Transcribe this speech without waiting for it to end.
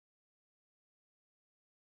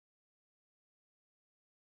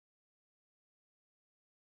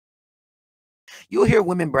You'll hear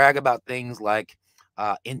women brag about things like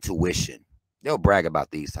intuition. They'll brag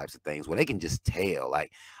about these types of things where they can just tell.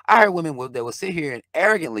 Like I heard women that will sit here and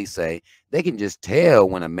arrogantly say they can just tell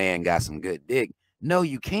when a man got some good dick. No,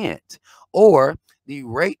 you can't. Or the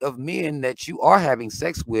rate of men that you are having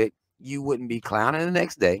sex with, you wouldn't be clowning the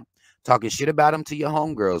next day, talking shit about them to your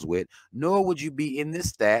homegirls with, nor would you be in this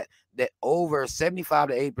stat that over 75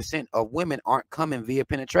 to 80% of women aren't coming via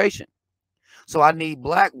penetration. So I need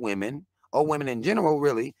black women or women in general,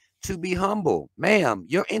 really, to be humble. Ma'am,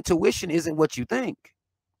 your intuition isn't what you think.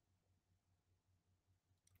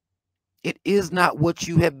 It is not what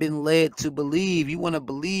you have been led to believe. You want to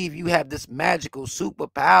believe you have this magical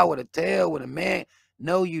superpower to tell when a man.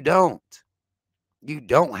 No, you don't. You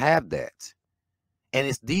don't have that. And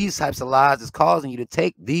it's these types of lies that's causing you to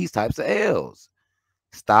take these types of L's.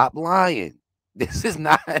 Stop lying. This is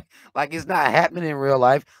not like it's not happening in real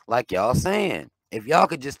life, like y'all saying. If y'all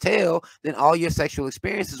could just tell, then all your sexual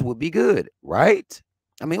experiences would be good, right?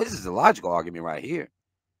 I mean, this is a logical argument right here.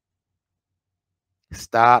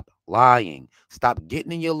 Stop lying. Stop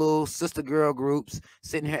getting in your little sister girl groups,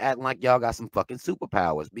 sitting here acting like y'all got some fucking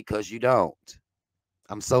superpowers because you don't.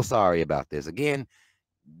 I'm so sorry about this. Again,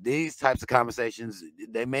 these types of conversations,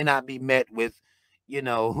 they may not be met with, you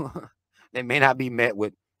know, they may not be met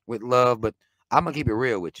with love, but I'm gonna keep it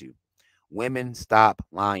real with you. Women, stop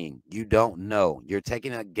lying. You don't know. You're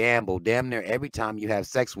taking a gamble. Damn near every time you have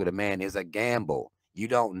sex with a man is a gamble. You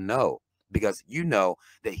don't know because you know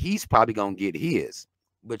that he's probably gonna get his.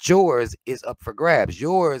 But yours is up for grabs.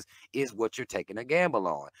 Yours is what you're taking a gamble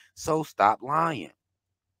on. So stop lying.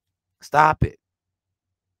 Stop it.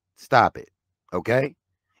 Stop it. Okay?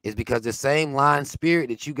 It's because the same lying spirit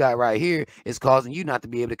that you got right here is causing you not to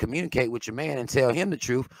be able to communicate with your man and tell him the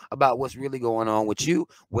truth about what's really going on with you,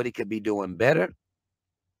 what he could be doing better,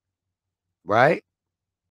 right?